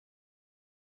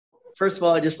First of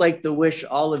all, I'd just like to wish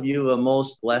all of you a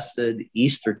most blessed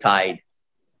Eastertide.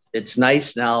 It's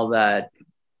nice now that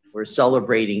we're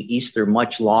celebrating Easter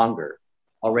much longer.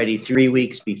 Already 3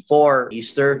 weeks before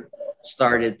Easter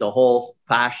started the whole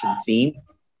Passion theme,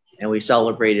 and we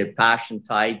celebrated Passion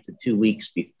Tide to 2 weeks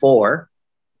before.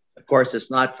 Of course, it's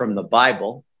not from the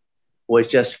Bible. It was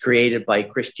just created by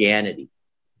Christianity.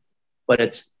 But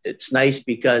it's nice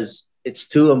because it's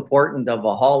too important of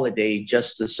a holiday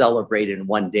just to celebrate in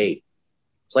one day.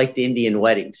 It's like the Indian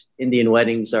weddings. Indian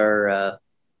weddings are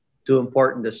too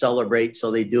important to celebrate,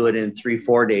 so they do it in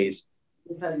 3-4 days.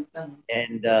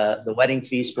 And the wedding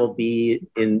feast will be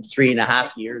in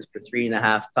 3.5 years for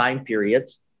 3.5 time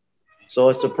periods. So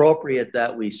it's appropriate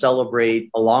that we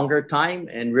celebrate a longer time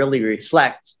and really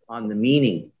reflect on the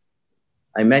meaning.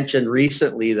 I mentioned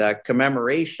recently that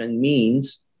commemoration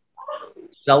means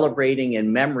celebrating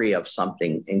in memory of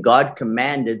something. And God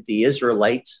commanded the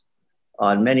Israelites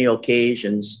on many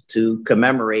occasions to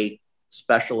commemorate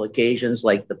special occasions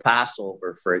like the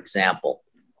Passover, for example.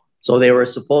 So they were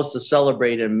supposed to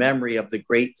celebrate in memory of the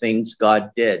great things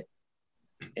God did.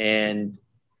 And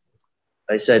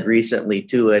I said recently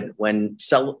too, when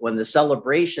the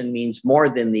celebration means more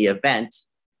than the event,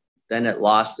 then it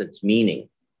lost its meaning.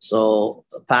 So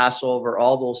the Passover,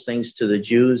 all those things to the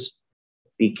Jews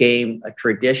became a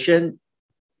tradition,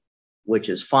 which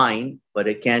is fine, but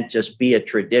it can't just be a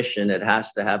tradition. It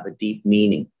has to have a deep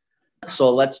meaning.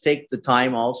 So let's take the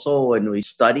time also when we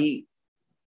study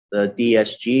the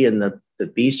DSG and the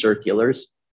B circulars,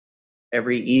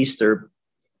 every Easter,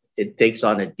 it takes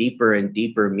on a deeper and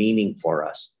deeper meaning for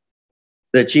us.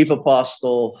 The chief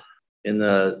apostle in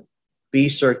the B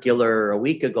circular a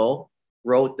week ago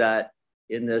wrote that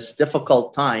in this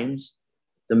difficult times,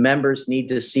 the members need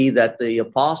to see that the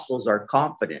apostles are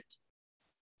confident.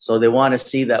 So they want to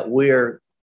see that we're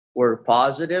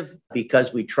positive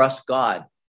because we trust God.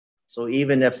 So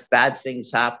even if bad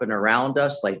things happen around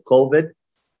us, like COVID,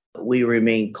 we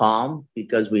remain calm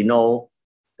because we know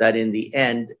that in the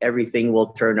end, everything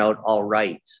will turn out all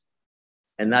right.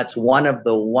 And that's one of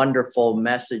the wonderful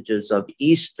messages of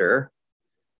Easter,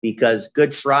 because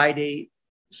Good Friday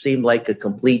seemed like a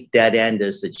complete dead end,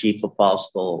 as the chief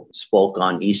apostle spoke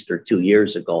on Easter 2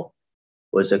 years ago.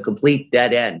 It was a complete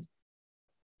dead end.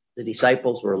 The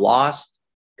disciples were lost,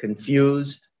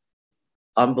 confused,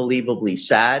 unbelievably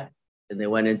sad, and they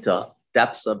went into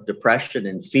depths of depression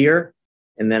and fear.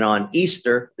 And then on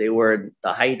Easter, they were at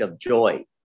the height of joy.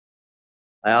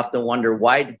 I often wonder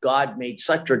why God made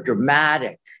such a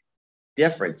dramatic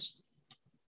difference.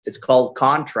 It's called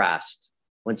contrast.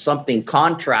 When something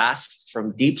contrasts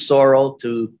from deep sorrow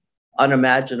to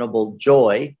unimaginable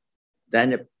joy,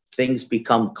 then things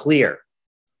become clear.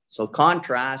 So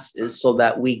contrast is so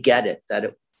that we get it, that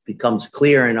it becomes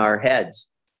clear in our heads,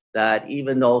 that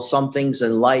even though some things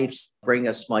in life bring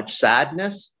us much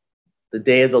sadness, the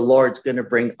day of the Lord's going to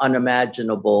bring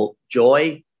unimaginable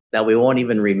joy that we won't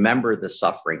even remember the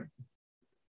suffering.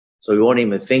 So we won't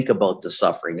even think about the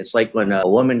suffering. It's like when a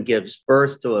woman gives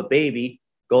birth to a baby,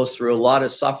 goes through a lot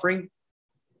of suffering,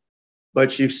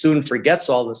 but she soon forgets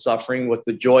all the suffering with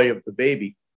the joy of the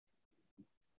baby.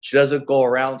 She doesn't go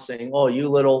around saying, "Oh, you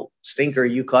little stinker,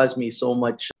 you caused me so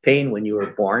much pain when you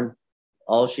were born."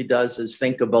 All she does is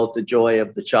think about the joy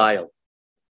of the child.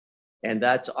 And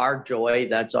that's our joy.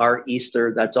 That's our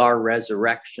Easter. That's our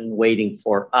resurrection waiting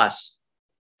for us.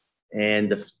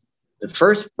 And the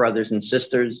first brothers and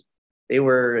sisters, they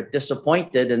were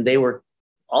disappointed and they were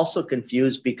also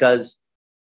confused because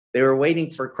they were waiting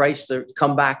for Christ to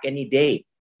come back any day.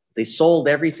 They sold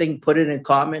everything, put it in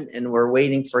common, and were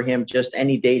waiting for him just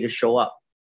any day to show up.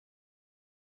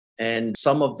 And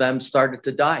some of them started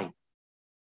to die.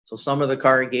 So some of the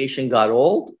congregation got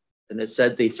old, and it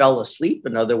said they fell asleep.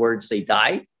 In other words, they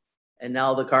died. And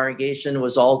now the congregation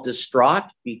was all distraught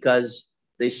because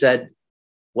they said,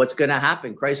 what's going to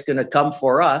happen? Christ's going to come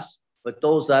for us, but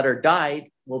those that are died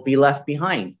will be left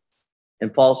behind.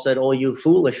 And Paul said, "Oh, you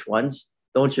foolish ones,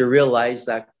 don't you realize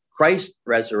that Christ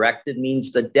resurrected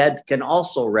means the dead can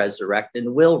also resurrect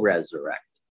and will resurrect?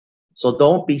 So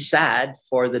don't be sad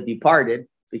for the departed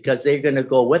because they're going to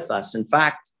go with us. In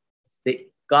fact,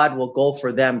 God will go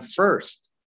for them first."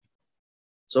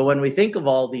 So when we think of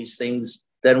all these things,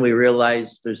 then we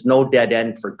realize there's no dead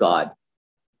end for God.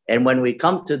 And when we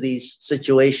come to these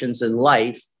situations in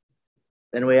life,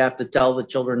 then we have to tell the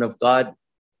children of God,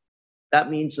 that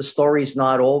means the story's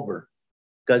not over.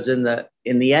 Because in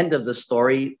the end of the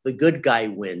story, the good guy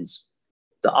wins.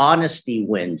 The honesty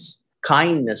wins.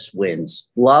 Kindness wins.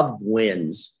 Love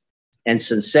wins. And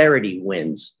sincerity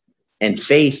wins. And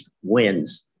faith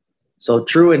wins. So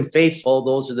true and faithful,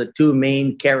 those are the two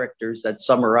main characters that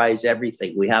summarize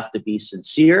everything. We have to be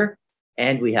sincere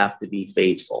and we have to be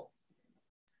faithful.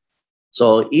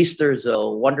 So Easter is a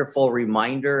wonderful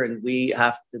reminder, and we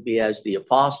have to be, as the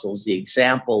apostles, the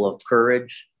example of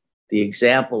courage, the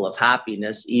example of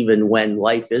happiness, even when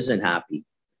life isn't happy.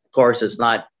 Of course,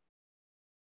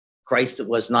 Christ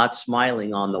was not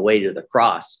smiling on the way to the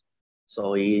cross.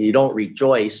 So you don't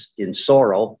rejoice in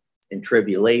sorrow, in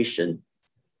tribulation.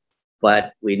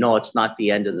 But we know it's not the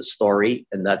end of the story,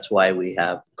 and that's why we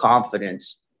have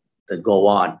confidence to go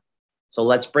on. So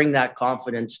let's bring that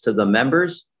confidence to the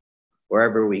members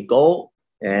wherever we go.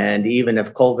 And even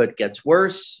if COVID gets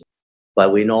worse,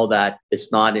 but we know that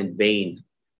it's not in vain.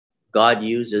 God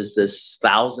uses this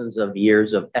thousands of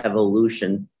years of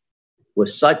evolution with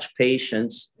such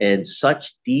patience and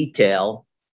such detail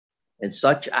and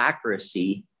such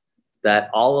accuracy that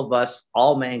all of us,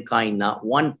 all mankind, not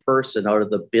one person out of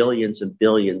the billions and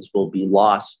billions will be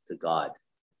lost to God.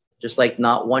 Just like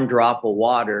not one drop of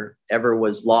water ever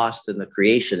was lost in the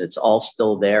creation. It's all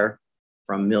still there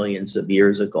from millions of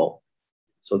years ago.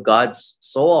 So God's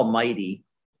so almighty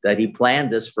that he planned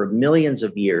this for millions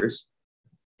of years.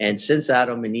 And since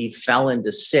Adam and Eve fell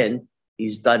into sin,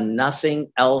 he's done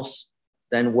nothing else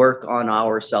than work on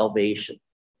our salvation.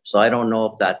 So I don't know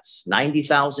if that's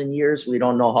 90,000 years. We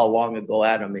don't know how long ago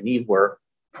Adam and Eve were,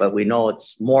 but we know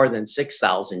it's more than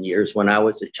 6,000 years. When I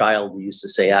was a child, we used to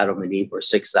say Adam and Eve were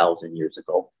 6,000 years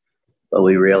ago. But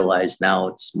we realize now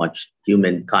it's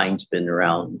humankind's been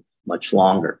around much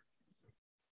longer.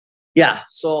 Yeah,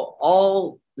 so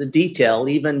all the detail,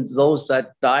 even those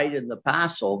that died in the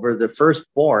Passover, the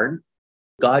firstborn,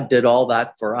 God did all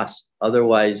that for us.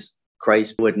 Otherwise,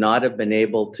 Christ would not have been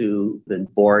able to been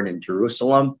born in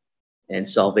Jerusalem and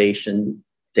salvation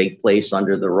take place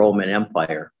under the Roman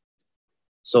Empire.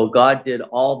 So God did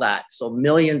all that. So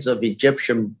millions of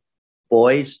Egyptian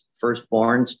boys,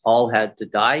 firstborns, all had to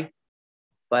die,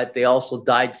 but they also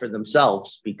died for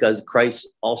themselves because Christ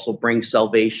also brings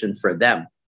salvation for them.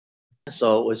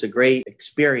 So it was a great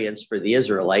experience for the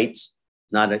Israelites,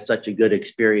 not such a good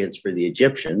experience for the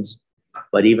Egyptians.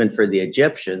 But even for the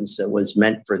Egyptians, it was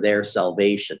meant for their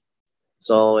salvation.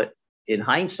 So in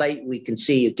hindsight, we can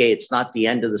see, okay, it's not the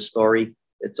end of the story.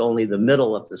 It's only the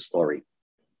middle of the story.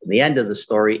 In the end of the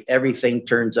story, everything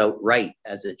turns out right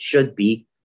as it should be,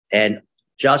 and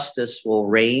justice will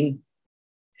reign.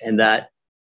 And that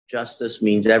justice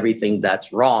means everything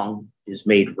that's wrong is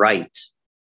made right.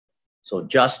 So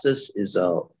justice is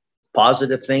a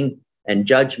positive thing, and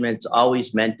judgment's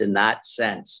always meant in that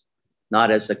sense. Not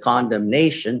as a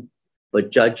condemnation,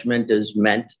 but judgment is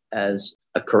meant as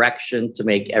a correction to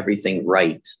make everything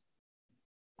right.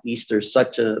 Easter's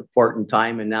such an important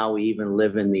time, and now we even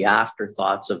live in the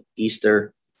afterthoughts of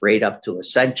Easter right up to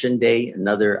Ascension Day,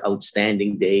 another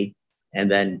outstanding day, and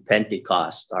then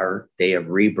Pentecost, our day of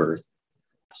rebirth.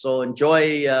 So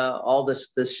enjoy all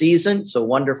this season. It's a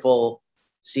wonderful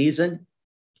season.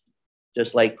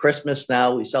 Just like Christmas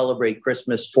now, we celebrate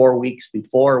Christmas 4 weeks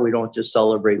before. We don't just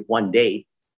celebrate one day,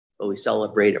 but we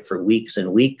celebrate it for weeks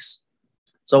and weeks.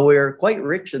 So we're quite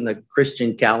rich in the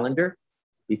Christian calendar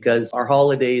because our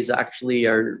holidays, actually,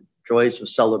 our joys of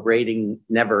celebrating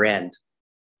never end.